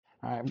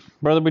All right,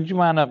 brother, would you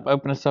mind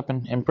opening us up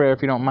in prayer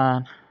if you don't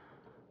mind?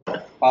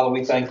 Father,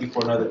 we thank you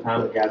for another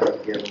time to gather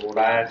together. Lord,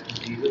 I ask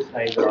in Jesus'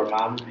 name that our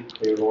minds will be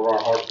clear. Lord, our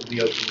hearts will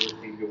be open to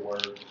receive your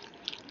word.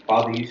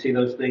 Father, you see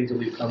those things that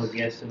we've come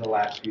against in the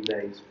last few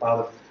days.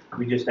 Father,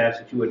 we just ask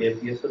that you would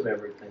empty us of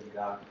everything,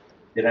 God.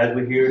 That as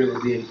we hear it, it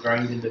would be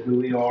ingrained into who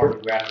we are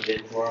and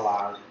grafted into our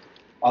lives.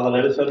 Father,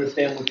 let us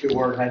understand what your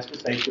word has to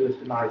say to us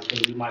tonight so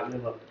that we might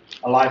live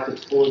a life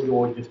that's full of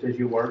joy, just as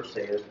your word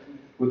says.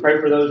 We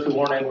pray for those who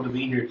weren't able to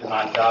be here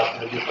tonight, God,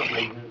 for different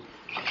reasons,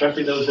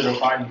 especially those that are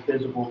fighting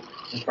physical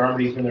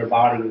infirmities in their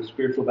body and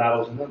spiritual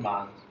battles in their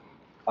minds.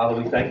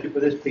 Father, we thank you for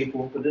this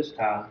people and for this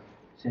time.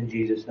 It's in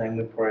Jesus' name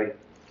we pray.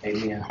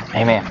 Amen.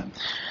 Amen.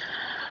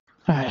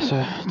 All right,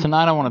 so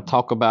tonight I want to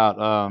talk about,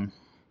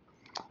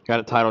 got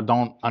it titled,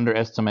 Don't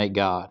Underestimate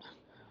God.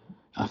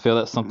 I feel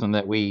that's something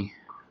that we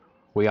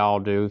all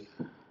do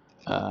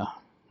uh,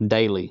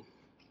 daily.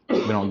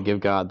 We don't give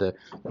God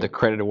the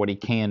credit of what he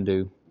can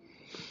do.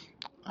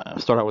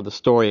 Start out with the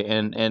story.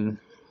 In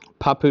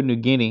Papua New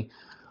Guinea,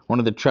 one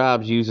of the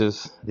tribes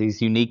uses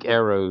these unique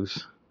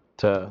arrows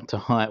to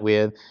hunt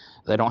with.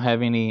 They don't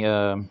have any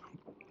of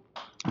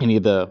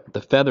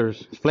the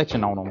feathers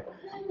fletching on them.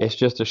 It's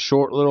just a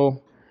short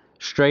little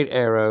straight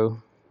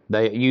arrow.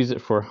 They use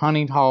it for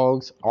hunting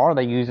hogs, or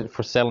they use it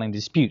for settling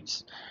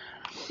disputes.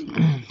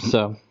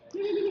 So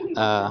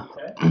the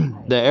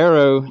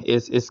arrow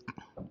is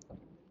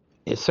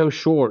so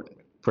short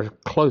for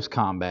close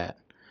combat.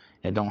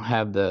 It don't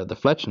have the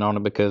fletching on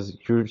it because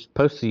you're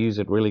supposed to use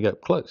it really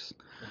up close.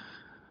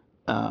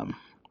 Um,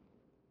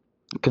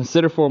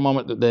 Consider for a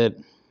moment that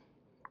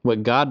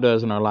what God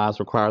does in our lives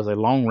requires a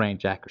long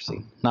range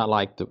accuracy, not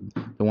like the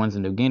ones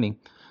in New Guinea.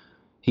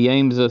 He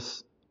aims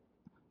us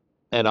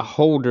at a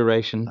whole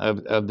duration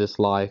of this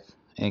life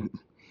and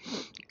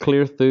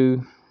clear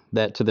through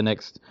that to the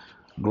next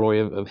glory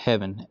of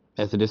heaven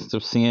as the distance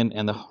of sin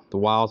and the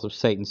wiles of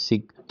Satan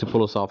seek to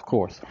pull us off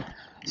course.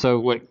 So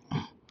what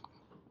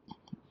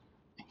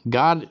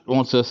God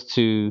wants us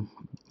to,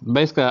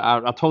 basically, I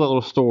told that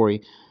little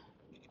story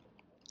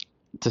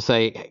to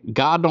say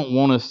God don't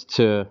want us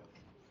to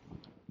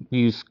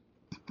use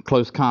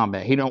close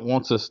combat. He don't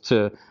wants us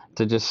to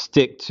just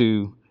stick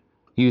to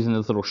using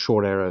those little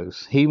short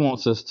arrows. He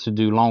wants us to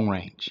do long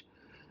range.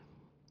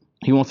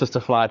 He wants us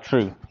to fly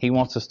true. He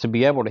wants us to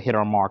be able to hit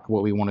our mark,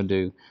 what we want to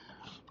do.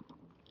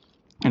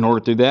 In order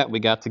to do that, we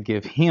got to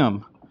give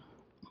him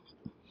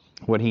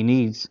what he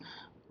needs.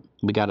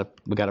 We got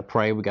to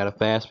pray. We got to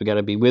fast. We got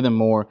to be with him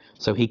more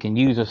so he can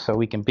use us, so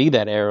we can be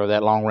that arrow,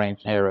 that long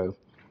range arrow.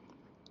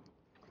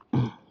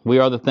 We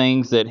are the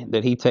things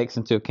that he takes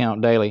into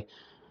account daily.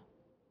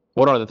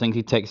 What are the things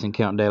he takes into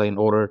account daily in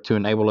order to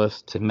enable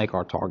us to make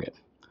our target?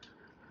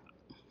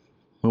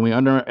 When we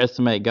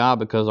underestimate God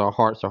because our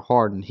hearts are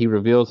hardened, he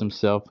reveals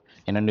himself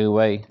in a new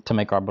way to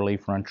make our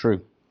belief run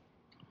true.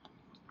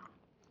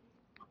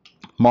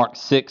 Mark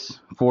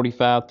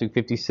 6:45 through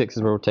 56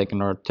 is where we're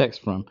taking our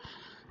text from.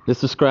 This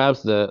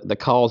describes the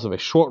cause of a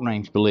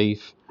short-range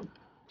belief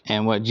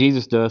and what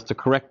Jesus does to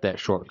correct that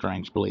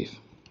short-range belief.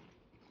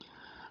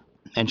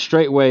 And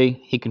straightway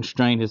he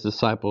constrained his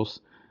disciples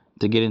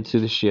to get into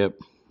the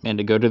ship and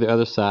to go to the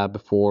other side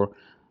before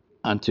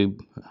unto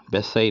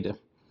Bethsaida,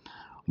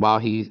 while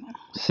he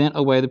sent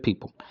away the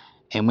people.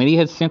 And when he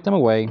had sent them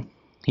away,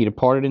 he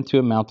departed into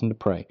a mountain to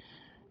pray.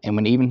 And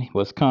when evening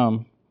was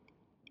come,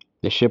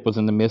 the ship was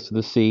in the midst of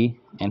the sea,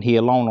 and he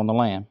alone on the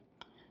land.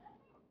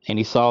 And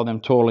he saw them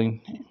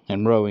toiling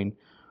and rowing,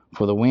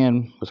 for the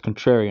wind was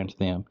contrary unto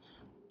them.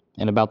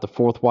 And about the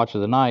fourth watch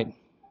of the night,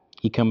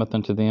 he cometh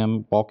unto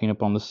them, walking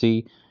upon the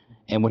sea,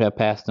 and would have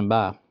passed them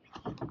by.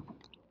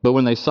 But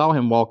when they saw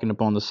him walking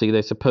upon the sea,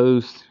 they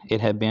supposed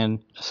it had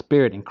been a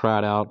spirit, and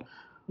cried out,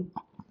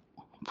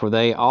 for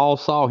they all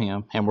saw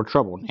him, and were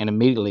troubled. And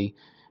immediately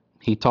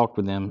he talked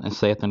with them, and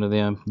saith unto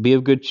them, Be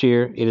of good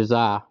cheer, it is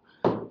I,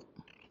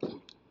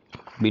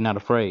 be not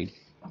afraid.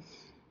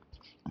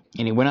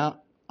 And he went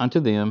out unto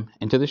them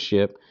into the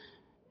ship,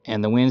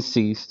 and the wind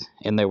ceased,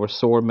 and they were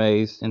sore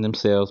amazed in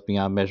themselves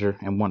beyond measure,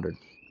 and wondered.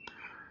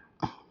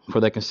 For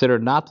they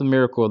considered not the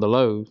miracle of the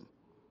loaves,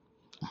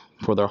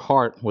 for their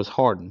heart was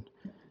hardened.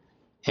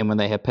 And when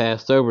they had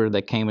passed over,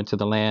 they came into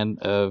the land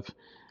of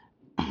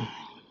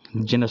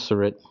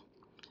Gennesaret,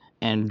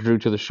 and drew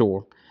to the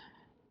shore.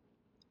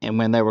 And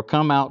when they were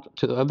come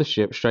out of the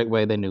ship,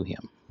 straightway they knew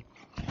him.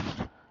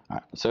 All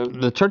right, so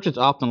the church is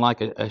often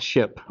like a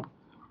ship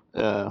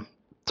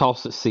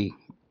tossed at sea,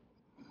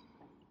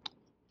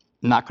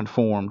 not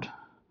conformed.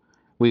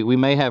 We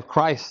may have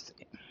Christ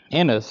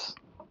in us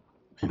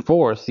and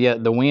for us,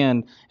 yet the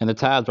wind and the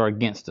tides are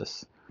against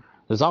us.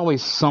 There's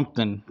always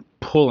something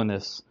pulling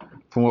us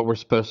from what we're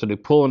supposed to do,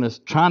 pulling us,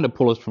 trying to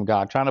pull us from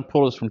God, trying to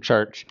pull us from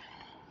church,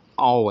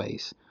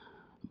 always.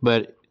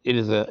 But it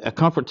is a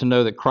comfort to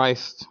know that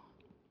Christ,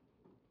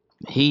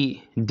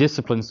 he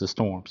disciplines the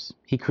storms.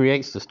 He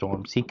creates the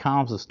storms. He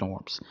calms the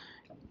storms.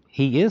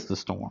 He is the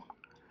storm.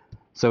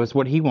 So it's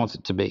what he wants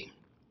it to be.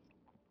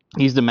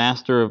 He's the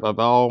master of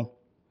all,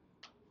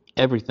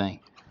 everything.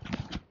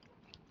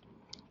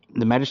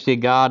 the majesty of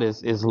God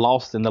is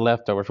lost in the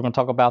leftovers. We're going to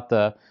talk about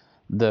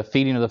the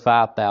feeding of the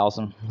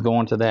 5,000. Go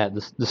into that.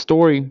 The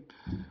story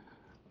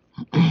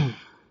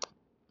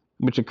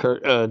which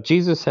occurred.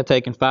 Jesus had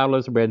taken 5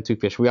 loaves of bread and 2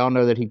 fish. We all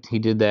know that he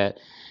did that,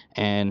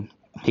 and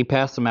he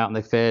passed them out, and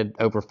they fed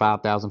over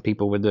 5,000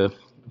 people with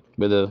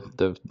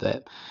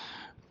that.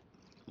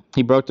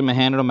 He broke them and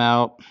handed them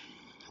out,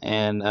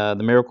 and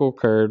the miracle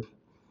occurred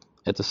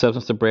as the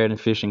substance of bread and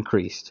fish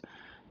increased.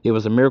 It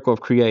was a miracle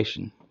of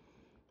creation.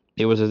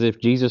 It was as if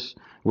Jesus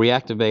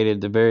reactivated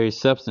the very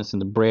substance in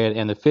the bread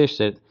and the fish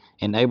that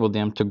enabled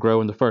them to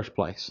grow in the first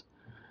place.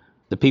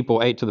 The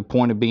people ate to the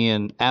point of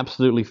being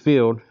absolutely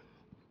filled,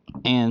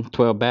 and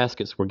 12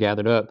 baskets were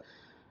gathered up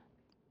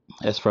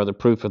as further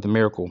proof of the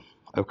miracle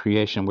of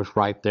creation was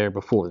right there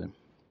before them.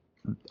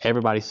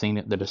 Everybody seen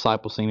it. The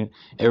disciples seen it.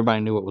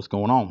 Everybody knew what was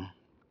going on.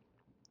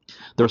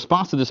 The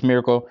response to this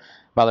miracle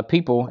by the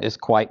people is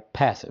quite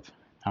passive.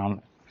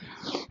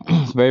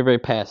 It's very, very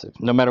passive.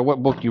 No matter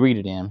what book you read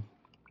it in,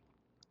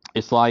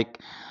 it's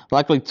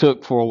likely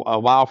took for a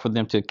while for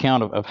them to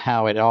account of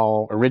how it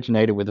all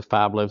originated with the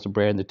 5 loaves of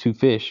bread and the 2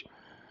 fish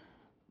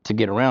to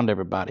get around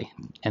everybody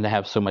and to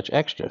have so much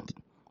extra.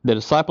 The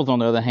disciples, on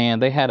the other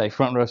hand, they had a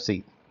front row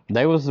seat.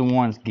 They was the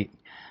ones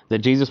that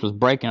Jesus was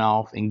breaking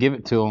off and give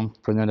it to them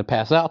for them to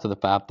pass out to the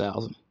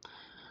 5,000.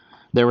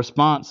 Their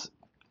response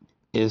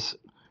is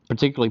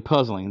particularly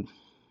puzzling.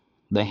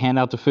 They hand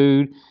out the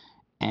food,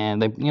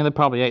 and they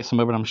probably ate some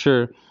of it, I'm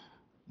sure.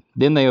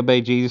 Then they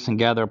obey Jesus and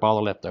gather up all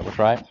the leftovers,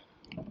 right?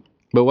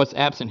 But what's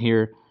absent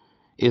here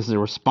is the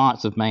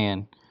response of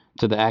man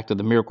to the act of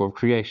the miracle of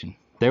creation.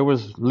 There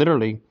was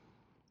literally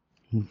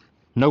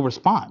no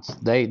response.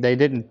 They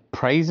didn't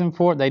praise him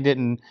for it. They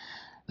didn't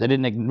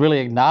really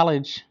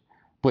acknowledge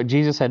what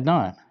Jesus had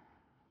done.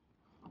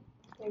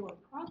 They were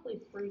probably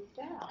freaked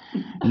out.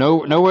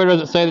 Nowhere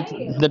does it say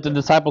that the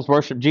disciples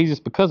worshiped Jesus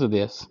because of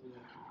this,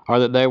 or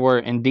that they were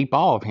in deep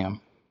awe of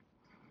him.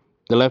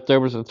 The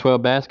leftovers of the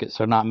 12 baskets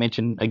are not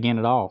mentioned again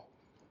at all.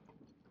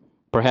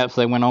 Perhaps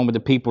they went on with the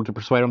people to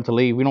persuade them to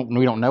leave. We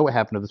don't know what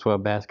happened to the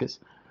 12 baskets,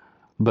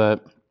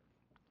 but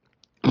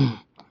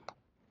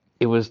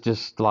it was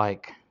just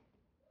like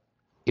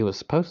it was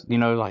supposed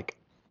to, like,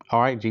 all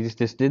right, Jesus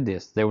just did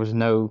this. There was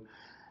no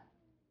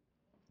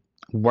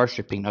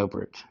worshiping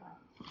over it.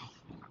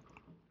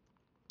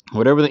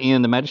 Whatever the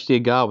end, the majesty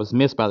of God was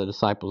missed by the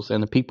disciples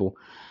and the people,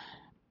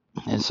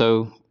 and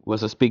so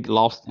was, to speak,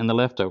 lost in the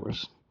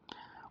leftovers.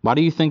 Why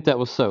do you think that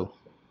was so?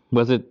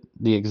 Was it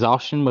the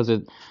exhaustion? Was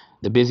it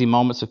the busy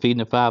moments of feeding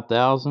the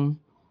 5,000?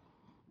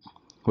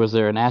 Was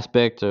there an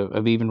aspect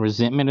of even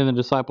resentment in the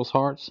disciples'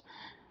 hearts?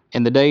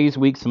 In the days,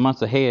 weeks, and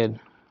months ahead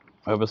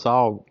of us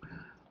all,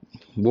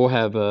 we'll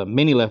have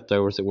many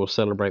leftovers that we'll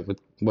celebrate with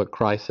what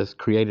Christ has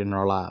created in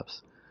our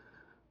lives.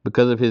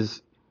 Because of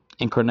his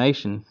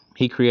incarnation,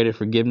 he created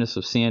forgiveness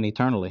of sin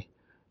eternally.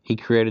 He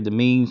created the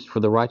means for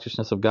the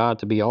righteousness of God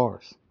to be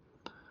ours.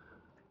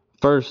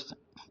 First,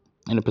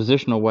 in a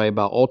positional way,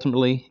 by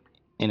ultimately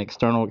an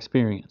external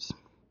experience.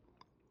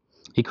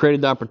 He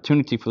created the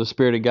opportunity for the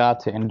Spirit of God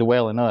to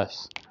indwell in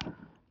us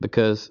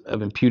because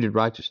of imputed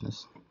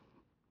righteousness.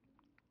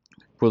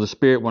 For the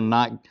Spirit will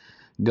not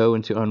go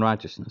into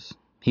unrighteousness.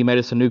 He made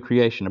us a new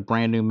creation, a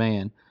brand new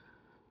man.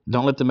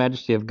 Don't let the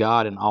majesty of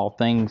God in all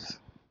things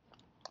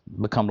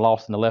become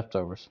lost in the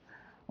leftovers.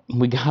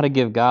 We got to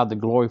give God the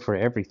glory for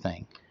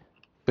everything,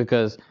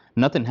 because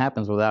nothing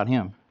happens without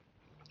him.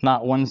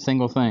 Not one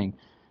single thing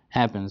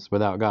happens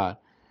without God.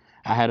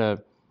 I had an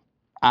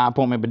eye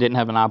appointment but didn't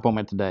have an eye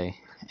appointment today,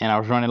 and I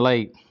was running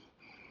late.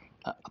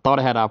 I thought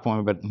I had an eye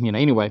appointment, but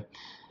anyway,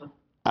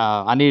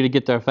 I needed to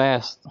get there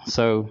fast.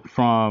 So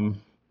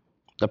from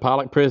the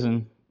Pollock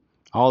prison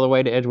all the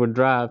way to Edgewood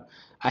Drive,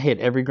 I hit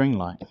every green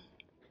light.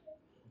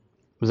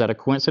 Was that a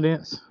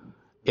coincidence?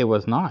 It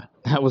was not.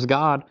 That was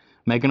God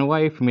making a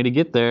way for me to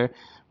get there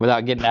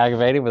without getting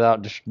aggravated,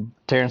 without just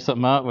tearing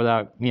something up,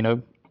 without,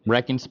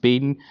 wrecking,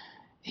 speeding.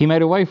 He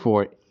made a way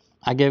for it.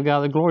 I give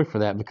God the glory for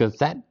that, because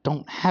that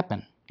don't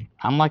happen.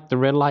 I'm like the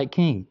red light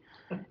king.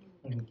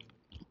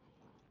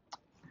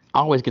 I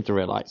always get the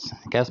red lights.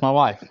 That's my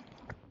wife.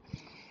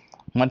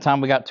 One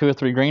time we got 2 or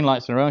 3 green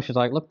lights in a row. She's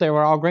like, look, they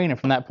were all green. And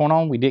from that point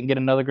on, we didn't get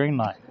another green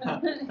light.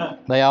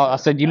 I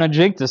said,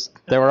 jinked us.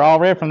 They were all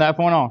red from that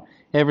point on.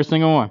 Every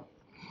single one.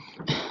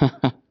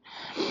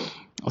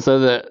 So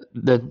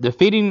the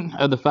feeding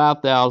of the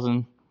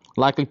 5,000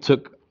 likely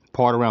took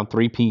part around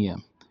 3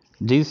 p.m.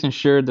 Jesus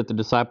ensured that the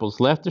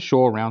disciples left the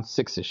shore around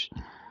 6-ish.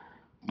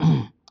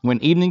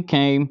 When evening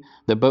came,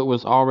 the boat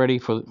was already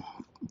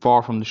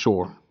far from the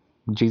shore.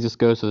 Jesus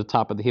goes to the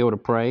top of the hill to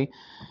pray,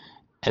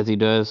 as he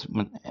does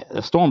when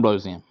a storm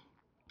blows in.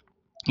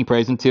 He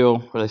prays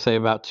until, they say,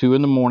 about 2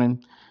 in the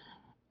morning.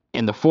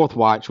 In the 4th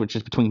watch, which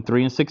is between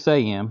 3 and 6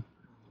 a.m.,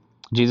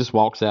 Jesus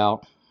walks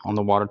out on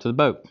the water to the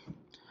boat.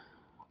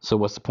 So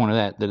what's the point of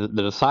that?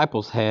 The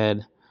disciples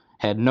had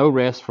no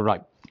rest for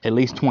like at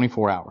least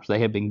 24 hours. They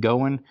had been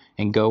going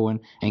and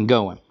going and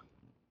going.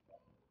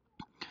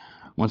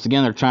 Once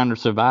again, they're trying to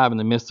survive in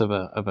the midst of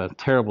a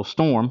terrible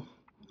storm.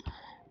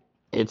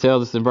 it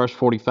tells us in verse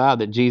 45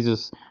 that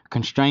Jesus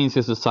constrains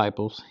his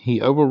disciples.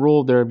 He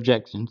overruled their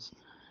objections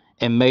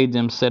and made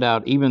them set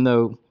out even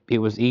though it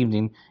was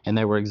evening and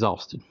they were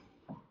exhausted.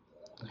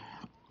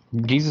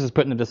 Jesus is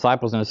putting the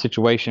disciples in a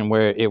situation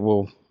where it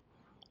will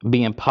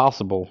be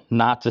impossible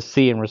not to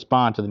see and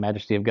respond to the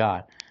majesty of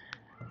God.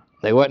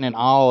 They wasn't in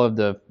awe of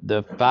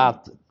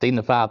feeding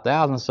the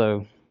 5,000,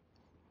 so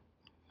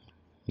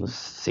let's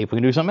see if we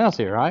can do something else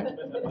here, right?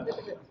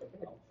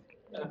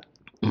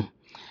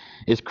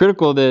 It's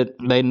critical that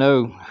they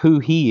know who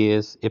he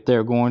is if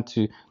they're going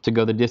to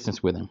go the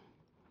distance with him.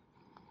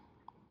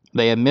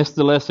 They had missed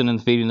the lesson in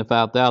feeding the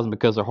 5,000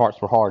 because their hearts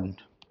were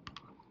hardened.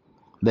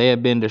 They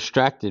had been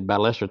distracted by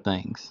lesser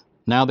things.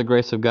 Now the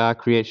grace of God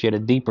creates yet a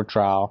deeper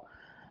trial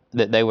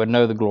that they would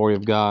know the glory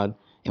of God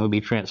and would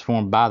be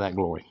transformed by that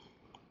glory.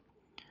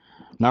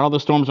 Not all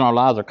the storms in our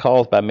lives are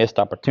caused by missed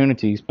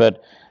opportunities,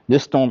 but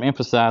this storm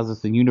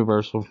emphasizes the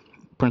universal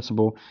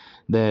principle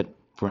that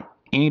for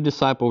any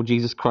disciple of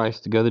Jesus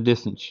Christ to go the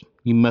distance,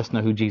 you must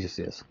know who Jesus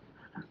is.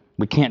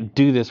 We can't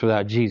do this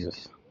without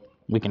Jesus.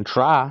 We can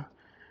try,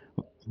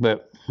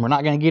 but we're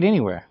not going to get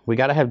anywhere. We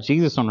got to have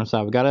Jesus on our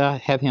side. We got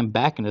to have him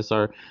backing us,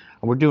 or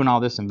we're doing all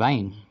this in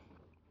vain.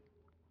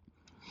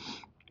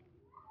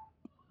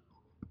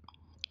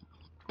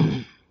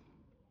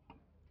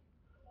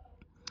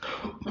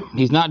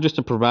 He's not just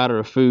a provider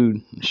of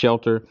food,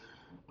 shelter.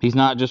 He's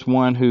not just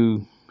one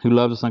who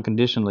loves us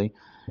unconditionally.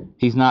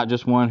 He's not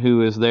just one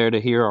who is there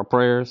to hear our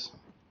prayers.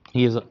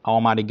 He is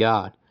Almighty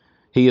God.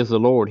 He is the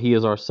Lord. He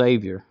is our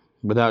Savior.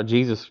 Without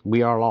Jesus,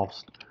 we are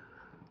lost.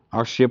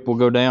 Our ship will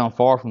go down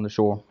far from the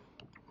shore.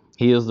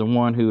 He is the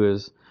one who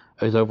is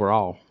over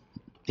all.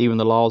 Even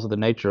the laws of the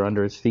nature are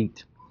under his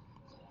feet.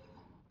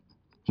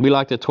 We,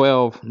 like the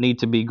 12, need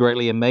to be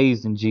greatly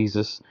amazed in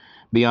Jesus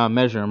beyond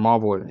measure and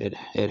marvel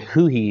at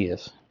who he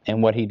is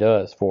and what he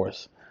does for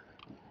us.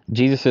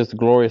 Jesus is the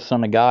glorious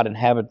Son of God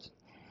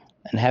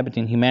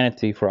inhabiting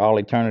humanity for all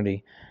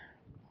eternity.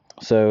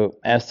 So,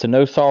 as to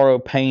no sorrow,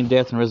 pain,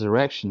 death, and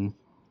resurrection,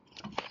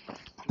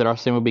 that our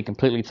sin will be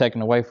completely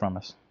taken away from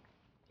us.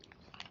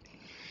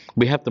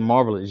 We have to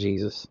marvel at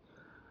Jesus,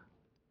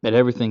 at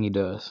everything he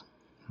does.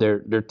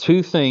 There are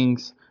two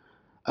things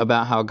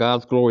about how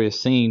God's glory is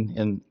seen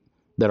and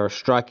that are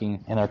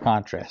striking in their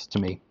contrast to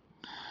me.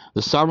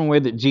 The sovereign way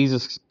that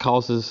Jesus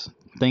causes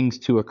things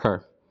to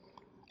occur.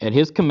 At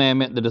his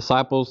commandment, the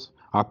disciples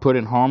are put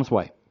in harm's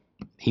way.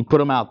 He put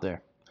them out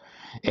there.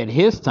 At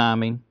his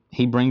timing,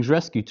 he brings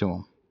rescue to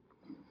them.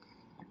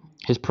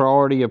 His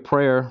priority of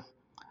prayer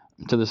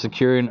to the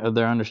securing of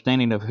their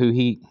understanding of who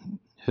he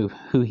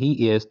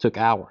is took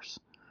hours.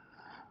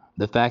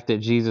 The fact that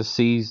Jesus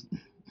sees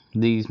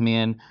these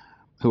men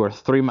who are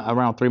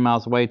around 3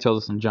 miles away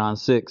tells us in John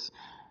 6,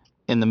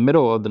 in the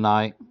middle of the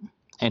night,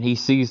 and he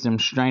sees them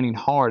straining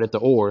hard at the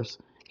oars.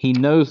 He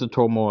knows the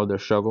turmoil of their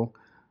struggle.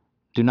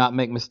 Do not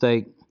make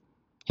mistake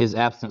his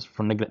absence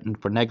for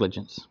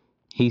negligence.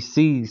 He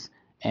sees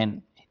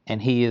and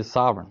he is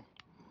sovereign.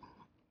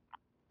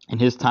 In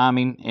his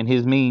timing and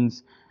his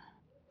means,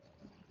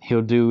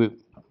 he'll do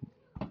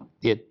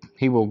it.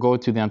 He will go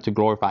to them to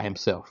glorify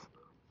himself.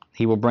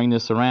 He will bring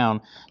this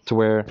around to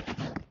where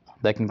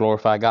they can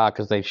glorify God,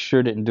 because they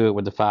sure didn't do it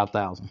with the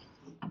 5,000.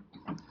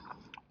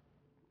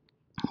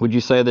 Would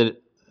you say that,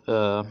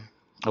 the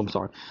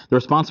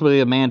responsibility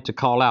of man to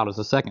call out is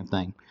the second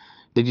thing.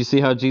 Did you see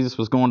how Jesus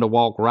was going to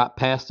walk right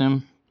past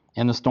him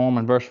in the storm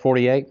in verse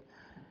 48?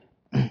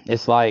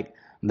 It's like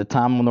the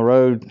time on the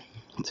road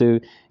to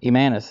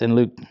Emmaus in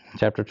Luke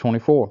chapter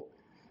 24,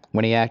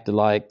 when he acted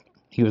like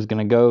he was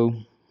going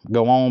to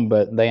go on,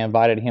 but they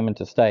invited him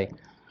to stay.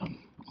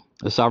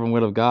 The sovereign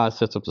will of God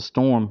sets up the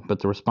storm, but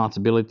the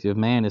responsibility of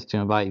man is to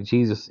invite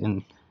Jesus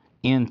in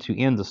to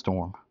end the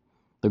storm.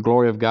 The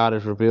glory of God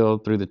is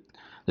revealed through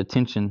the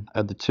tension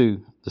of the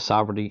two, the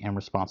sovereignty and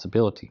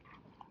responsibility.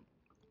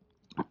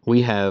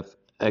 We have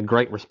a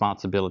great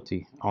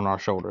responsibility on our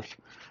shoulders.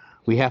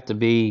 We have to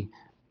be,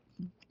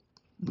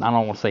 I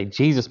don't want to say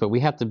Jesus, but we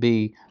have to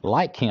be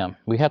like him.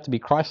 We have to be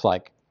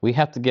Christ-like. We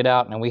have to get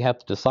out and we have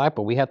to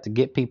disciple. We have to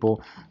get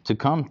people to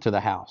come to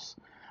the house.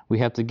 We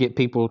have to get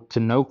people to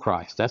know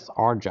Christ. That's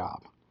our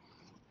job.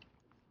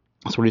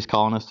 That's what he's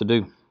calling us to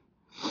do.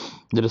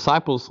 The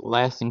disciples'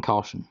 lasting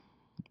caution.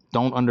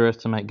 Don't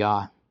underestimate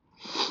God.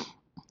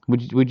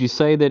 Would you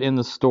say that in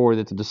the story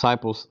that the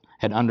disciples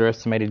had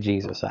underestimated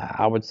Jesus?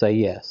 I would say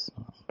yes,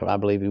 but I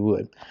believe he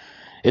would.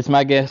 It's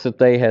my guess that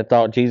they had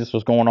thought Jesus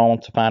was going on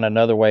to find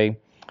another way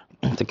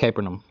to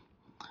Capernaum.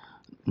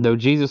 Though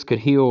Jesus could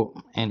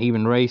heal and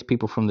even raise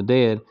people from the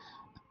dead,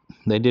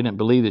 they didn't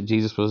believe that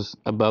Jesus was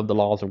above the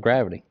laws of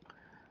gravity.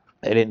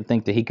 They didn't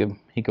think that he could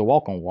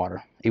walk on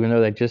water, even though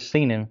they'd just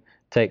seen him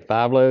take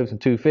 5 loaves and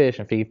 2 fish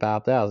and feed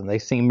 5,000. They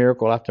seen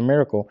miracle after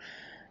miracle.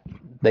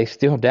 They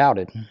still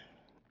doubted.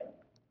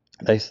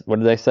 What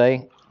did they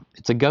say?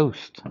 It's a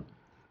ghost.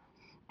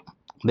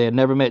 They had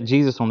never met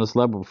Jesus on this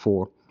level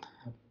before,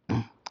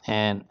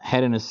 and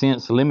had in a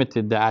sense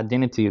limited the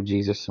identity of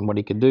Jesus and what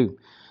he could do.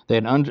 They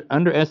had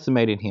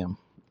underestimated him,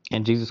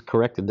 and Jesus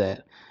corrected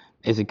that.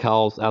 as he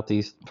calls out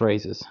these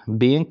phrases.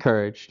 Be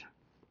encouraged,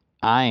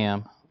 I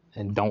am,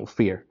 and don't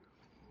fear.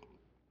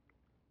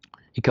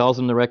 He calls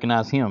them to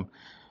recognize him,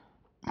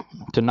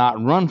 to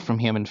not run from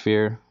him in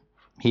fear.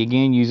 He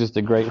again uses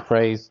the great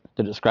phrase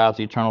that describes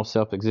the eternal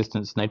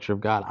self-existence nature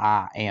of God.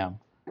 I am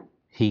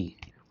he.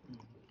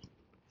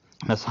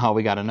 That's all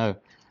we got to know.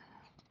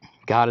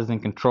 God is in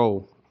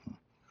control.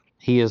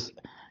 He is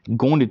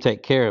going to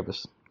take care of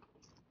us.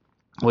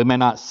 We may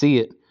not see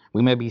it.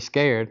 We may be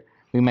scared.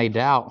 We may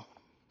doubt.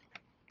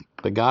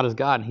 But God is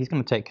God, and he's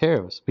going to take care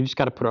of us. We just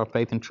got to put our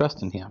faith and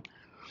trust in him.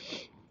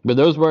 With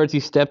those words, he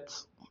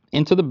steps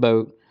into the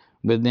boat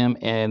with them,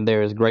 and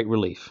there is great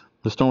relief.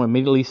 The storm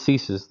immediately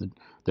ceases.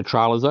 The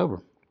trial is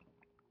over.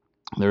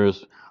 There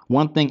is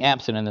one thing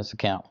absent in this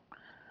account.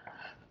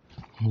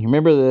 You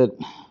remember that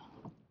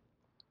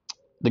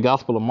the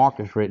Gospel of Mark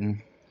is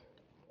written.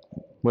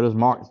 What does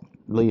Mark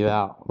leave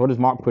out? What does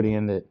Mark put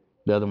in that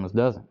the other ones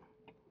doesn't?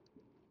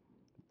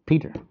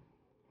 Peter,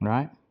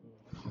 right?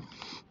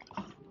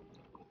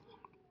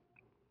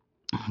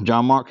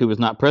 John Mark, who was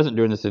not present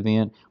during this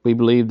event, we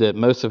believe that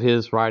most of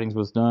his writings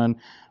was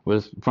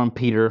from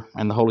Peter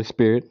and the Holy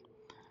Spirit.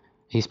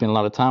 He spent a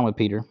lot of time with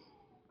Peter.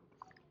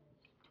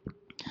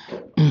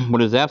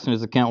 What is absent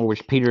is the account in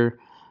which Peter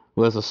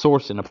was a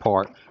source and a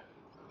part.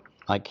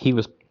 Like he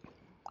was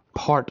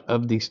part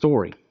of the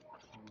story.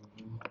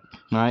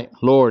 Right?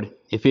 Lord,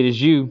 if it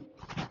is you,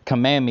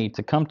 command me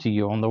to come to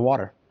you on the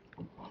water.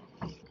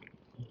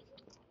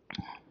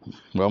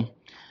 Well,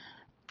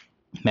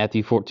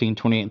 Matthew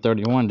 14:28 and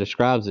 31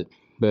 describes it,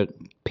 but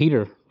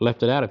Peter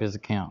left it out of his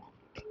account.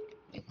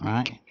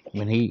 Right?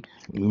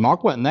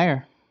 Mark wasn't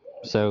there,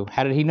 so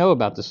how did he know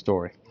about this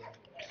story?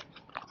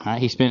 Right?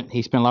 He spent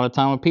a lot of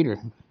time with Peter.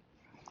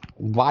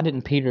 Why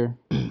didn't Peter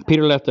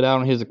left it out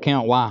on his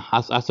account? Why?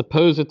 I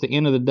suppose at the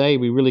end of the day,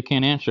 we really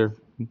can't answer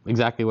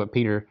exactly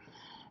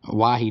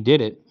why he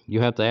did it.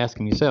 You have to ask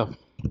him yourself.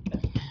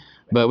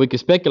 But we could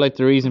speculate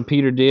the reason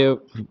Peter did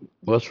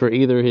was for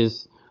either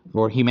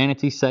for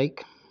humanity's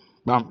sake.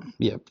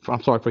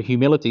 For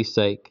humility's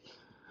sake,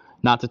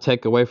 not to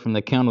take away from the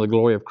account of the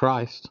glory of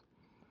Christ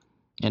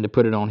and to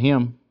put it on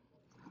him.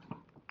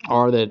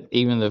 Or that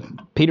even the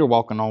Peter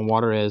walking on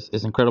water, as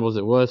incredible as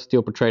it was,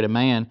 still portrayed a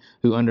man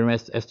who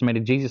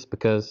underestimated Jesus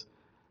because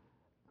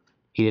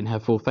he didn't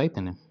have full faith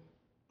in him.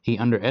 He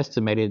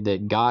underestimated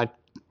that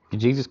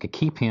Jesus could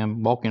keep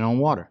him walking on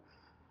water.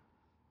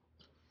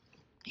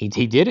 He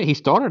did it. He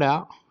started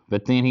out,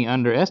 but then he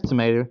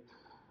underestimated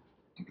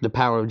the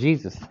power of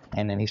Jesus,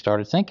 and then he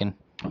started sinking,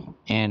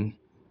 and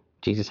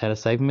Jesus had to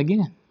save him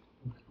again.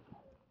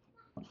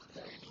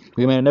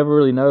 We may never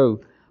really know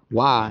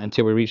why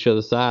until we reach the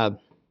other side.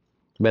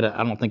 But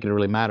I don't think it'll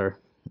really matter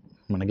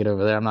when I get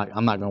over there. I'm not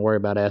going to worry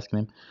about asking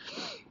him.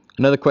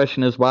 Another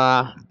question is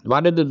why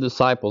did the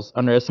disciples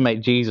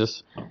underestimate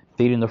Jesus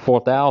feeding the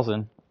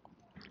 4,000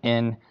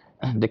 in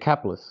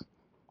Decapolis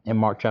in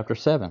Mark chapter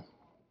 7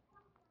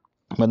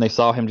 when they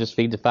saw him just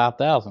feed the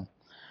 5,000?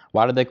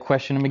 Why did they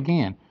question him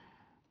again?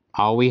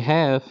 All we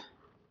have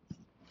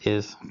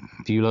is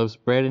a few loaves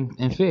of bread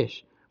and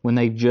fish when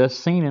they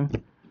just seen him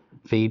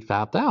feed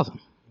 5,000.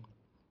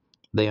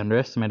 They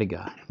underestimated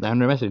God. They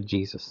underestimated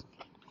Jesus.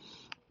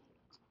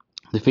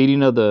 The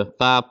feeding of the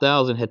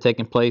 5,000 had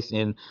taken place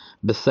in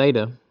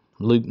Bethsaida,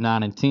 Luke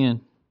 9 and 10,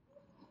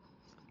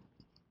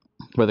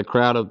 where the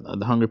crowd of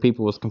the hungry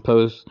people was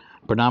composed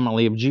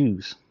predominantly of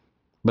Jews.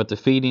 But the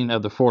feeding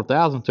of the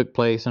 4,000 took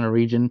place in a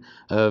region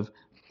of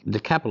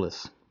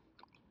Decapolis,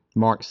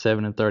 Mark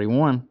 7 and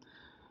 31,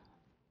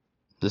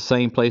 the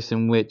same place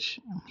in which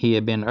he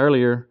had been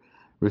earlier,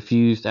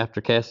 refused after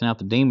casting out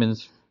the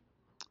demons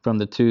from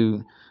the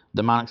two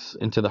demonics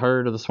into the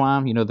herd of the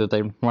swine. You know that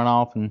they run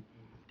off and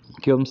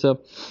kill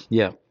themselves.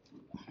 Yeah,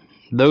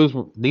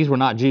 these were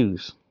not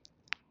Jews,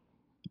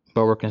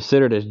 but were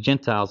considered as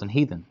Gentiles and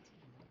heathen.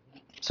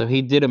 So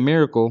he did a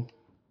miracle,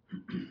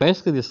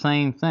 basically the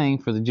same thing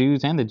for the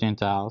Jews and the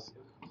Gentiles.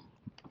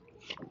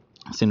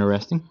 It's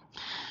interesting.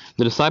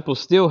 The disciples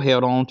still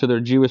held on to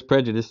their Jewish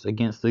prejudice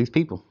against these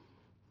people.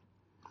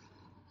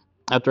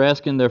 After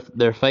asking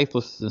their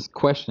faithless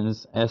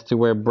questions as to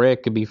where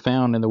bread could be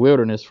found in the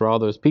wilderness for all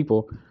those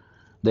people,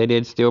 they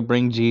did still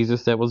bring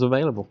Jesus that was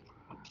available.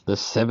 The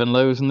 7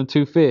 loaves and the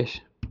 2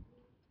 fish.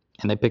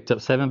 And they picked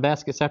up 7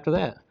 baskets after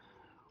that.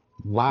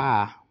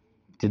 Why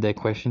did they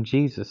question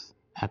Jesus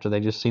after they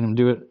just seen him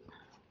do it?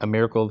 A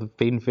miracle of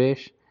feeding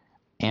fish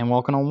and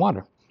walking on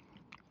water.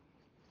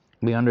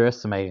 We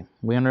underestimate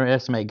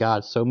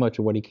God so much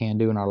of what he can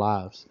do in our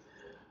lives.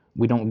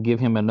 We don't give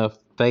him enough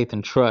faith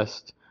and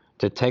trust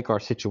to take our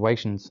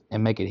situations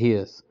and make it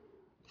his.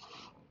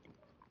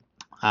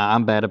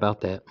 I'm bad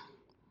about that.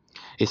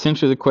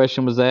 Essentially, the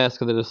question was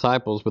asked of the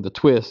disciples with a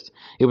twist.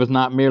 It was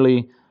not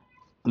merely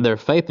their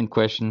faith in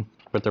question,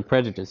 but their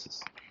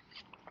prejudices.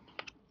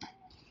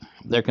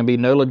 There can be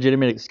no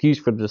legitimate excuse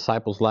for the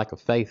disciples' lack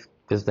of faith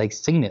because they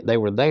seen it. They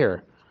were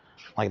there.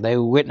 Like they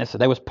witnessed it.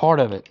 They was part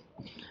of it.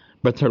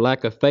 But their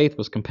lack of faith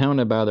was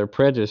compounded by their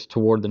prejudice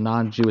toward the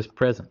non-Jewish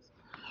presence.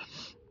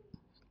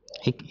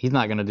 He's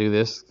not going to do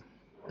this.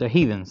 They're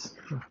heathens,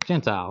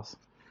 Gentiles.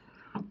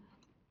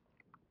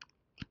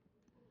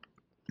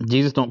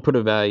 Jesus don't put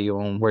a value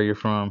on where you're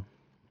from.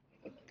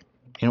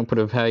 He don't put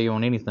a value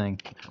on anything.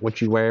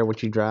 What you wear,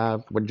 what you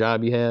drive, what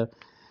job you have.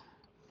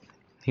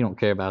 He don't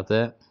care about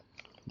that.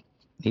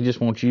 He just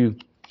wants you.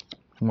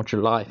 He wants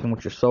your life. He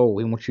wants your soul.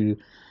 He wants you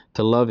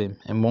to love him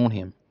and want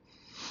him.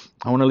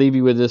 I want to leave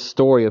you with this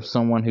story of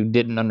someone who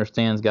didn't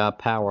understand God's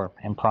power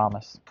and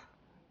promise.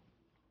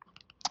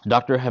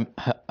 Dr.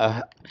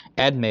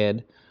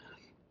 Ahmed,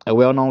 a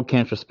well-known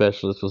cancer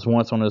specialist, was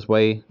once on his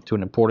way to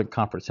an important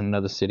conference in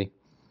another city.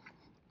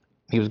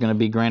 He was going to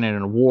be granted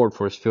an award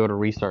for his field of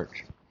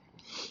research.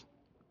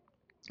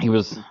 He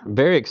was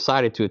very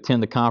excited to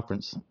attend the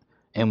conference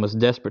and was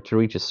desperate to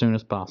reach as soon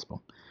as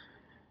possible.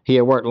 He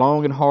had worked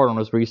long and hard on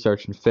his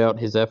research and felt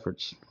his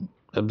efforts,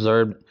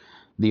 observed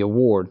the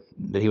award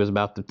that he was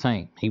about to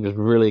obtain. He was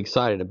really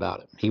excited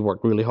about it. He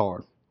worked really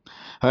hard.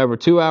 However,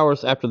 2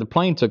 hours after the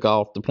plane took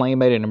off, the plane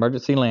made an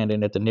emergency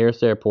landing at the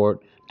nearest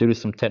airport due to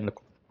some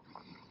technical.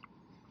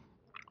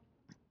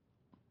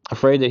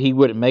 Afraid that he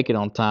wouldn't make it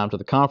on time to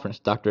the conference,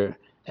 Dr.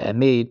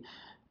 Ahmed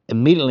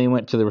immediately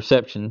went to the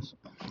reception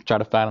to try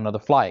to find another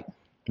flight,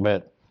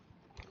 but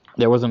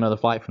there was another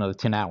flight for another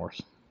 10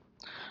 hours.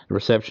 The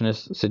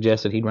receptionist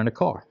suggested he'd rent a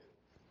car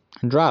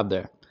and drive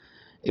there.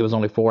 It was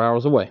only 4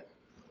 hours away.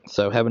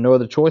 So having no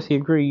other choice, he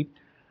agreed,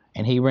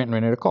 and he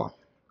rented a car.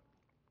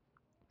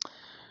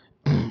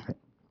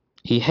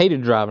 He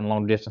hated driving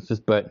long distances,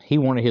 but he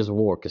wanted his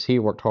award because he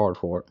worked hard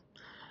for it.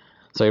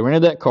 So he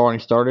rented that car and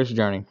he started his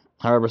journey.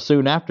 However,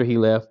 soon after he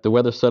left, the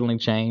weather suddenly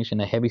changed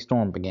and a heavy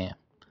storm began.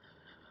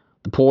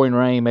 The pouring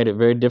rain made it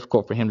very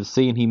difficult for him to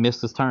see, and he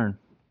missed his turn.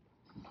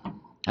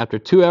 After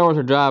 2 hours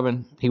of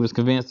driving, he was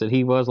convinced that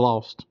he was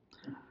lost.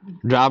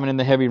 Driving in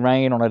the heavy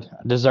rain on a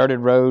deserted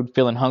road,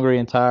 feeling hungry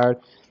and tired,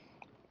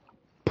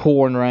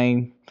 pouring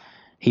rain,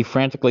 he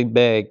frantically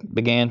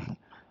began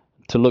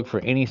to look for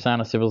any sign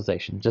of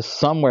civilization, just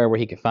somewhere where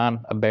he could find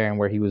a bearing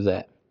where he was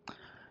at.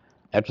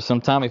 After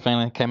some time, he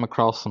finally came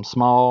across some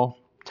small,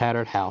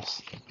 tattered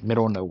house,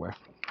 middle of nowhere.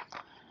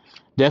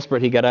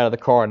 Desperate, he got out of the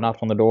car and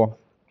knocked on the door.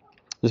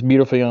 This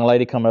beautiful young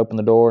lady come and opened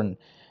the door, and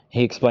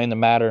he explained the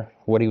matter,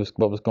 what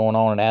was going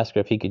on, and asked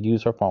her if he could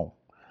use her phone.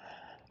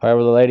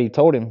 However, the lady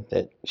told him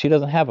that she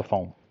doesn't have a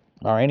phone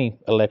or any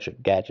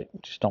electric gadget,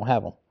 just don't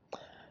have them.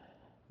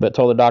 But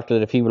told the doctor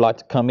that if he would like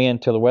to come in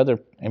till the weather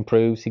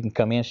improves, he can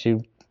come in. She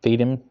would feed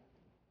him,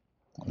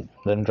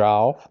 let him dry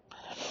off.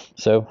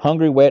 So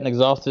hungry, wet, and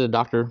exhausted, the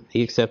doctor,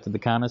 he accepted the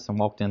kindness and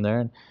walked in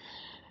there.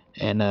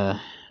 And the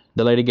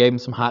lady gave him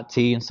some hot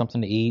tea and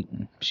something to eat.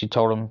 And she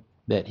told him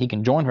that he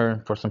can join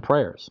her for some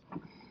prayers,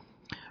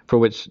 for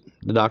which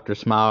the doctor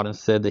smiled and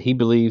said that he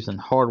believes in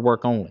hard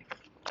work only,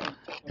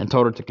 and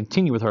told her to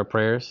continue with her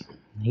prayers.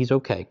 He's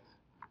okay.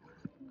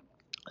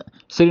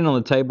 Sitting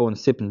on the table and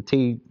sipping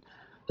tea,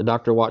 the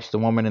doctor watched the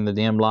woman in the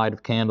dim light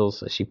of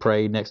candles as she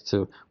prayed next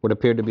to what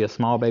appeared to be a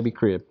small baby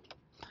crib.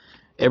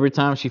 Every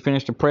time she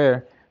finished a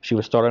prayer, she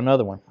would start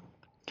another one.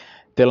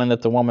 Feeling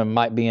that the woman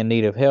might be in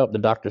need of help, the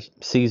doctor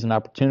seized an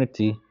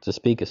opportunity to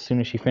speak as soon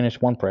as she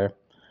finished one prayer.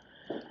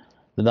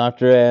 The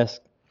doctor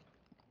asked,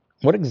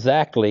 "What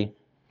exactly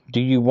do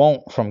you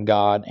want from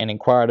God?" and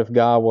inquired if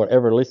God would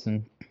ever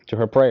listen to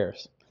her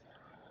prayers.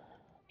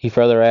 He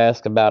further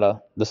asked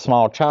about the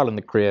small child in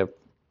the crib,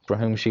 for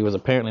whom she was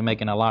apparently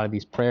making a lot of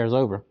these prayers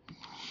over.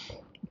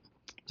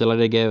 The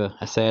lady gave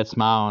a sad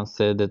smile and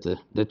said that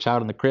the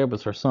child in the crib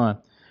was her son,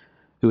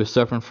 who is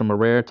suffering from a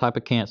rare type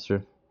of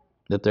cancer,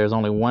 that there's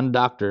only one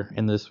doctor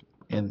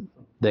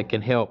that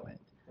can help,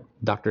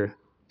 Dr.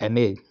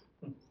 Ahmed.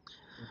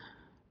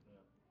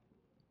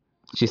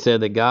 She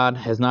said that God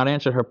has not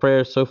answered her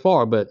prayers so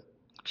far, but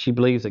she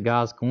believes that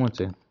God's going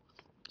to.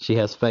 She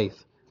has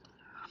faith.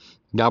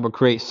 God will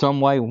create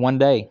some way one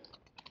day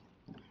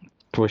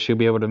where she'll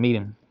be able to meet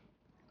him.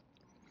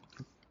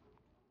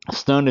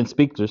 Stunned and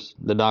speechless,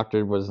 the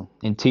doctor was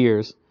in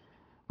tears,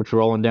 which were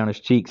rolling down his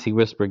cheeks. He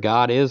whispered,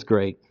 "God is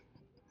great,"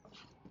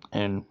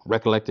 and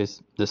recollected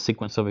the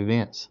sequence of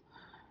events.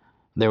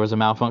 There was a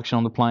malfunction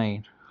on the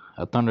plane,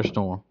 a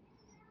thunderstorm.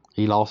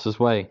 He lost his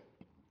way.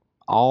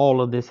 All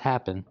of this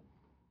happened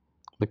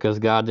because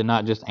God did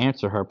not just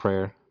answer her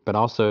prayer, but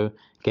also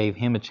gave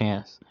him a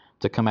chance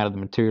to come out of the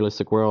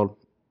materialistic world.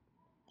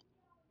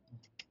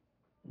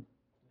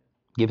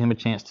 Give him a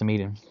chance to meet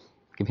him.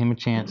 Give him a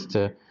chance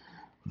to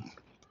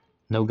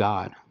know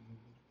God.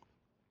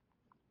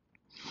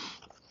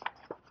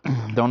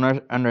 Don't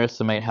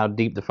underestimate how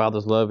deep the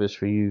Father's love is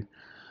for you.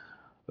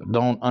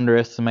 Don't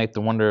underestimate the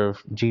wonder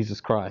of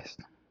Jesus Christ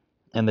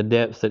and the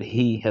depths that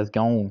he has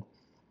gone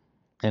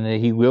and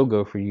that he will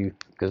go for you,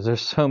 because there's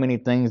so many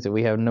things that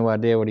we have no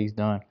idea what he's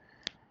done.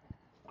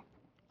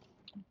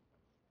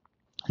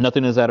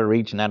 Nothing is out of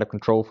reach and out of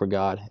control for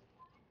God.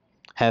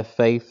 Have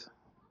faith,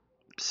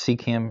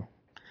 seek him,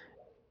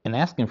 and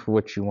ask him for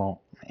what you want.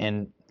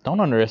 And don't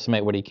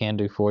underestimate what he can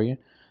do for you,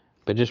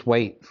 but just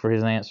wait for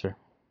his answer,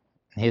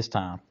 his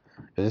time,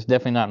 because it's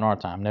definitely not in our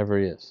time, never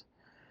is.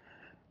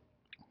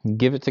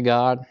 Give it to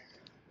God,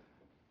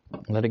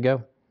 let it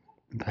go.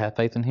 Have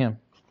faith in him.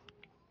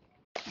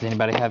 Does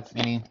anybody have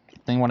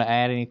anything want to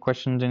add? Any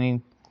questions?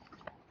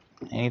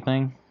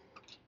 Anything?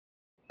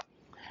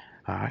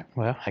 All right.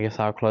 Well, I guess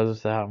I'll close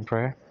this out in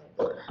prayer.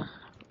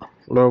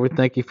 Lord, we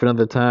thank you for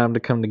another time to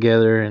come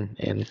together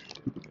and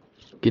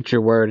get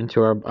your word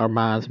into our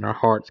minds and our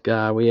hearts,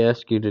 God. We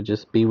ask you to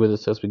just be with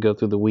us as we go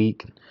through the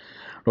week.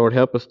 Lord,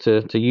 help us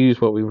to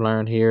use what we've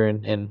learned here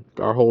and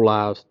our whole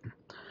lives,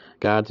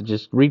 God, to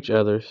just reach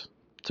others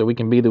so we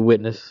can be the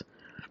witness.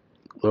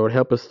 Lord,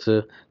 help us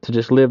to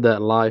just live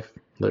that life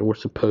that we're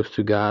supposed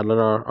to, God. Let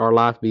our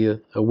life be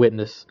a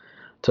witness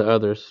to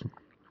others.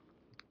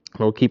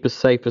 Lord, keep us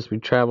safe as we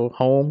travel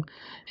home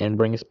and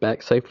bring us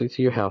back safely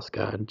to your house,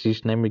 God. In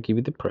Jesus' name we give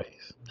you the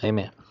praise.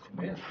 Amen.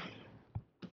 Amen.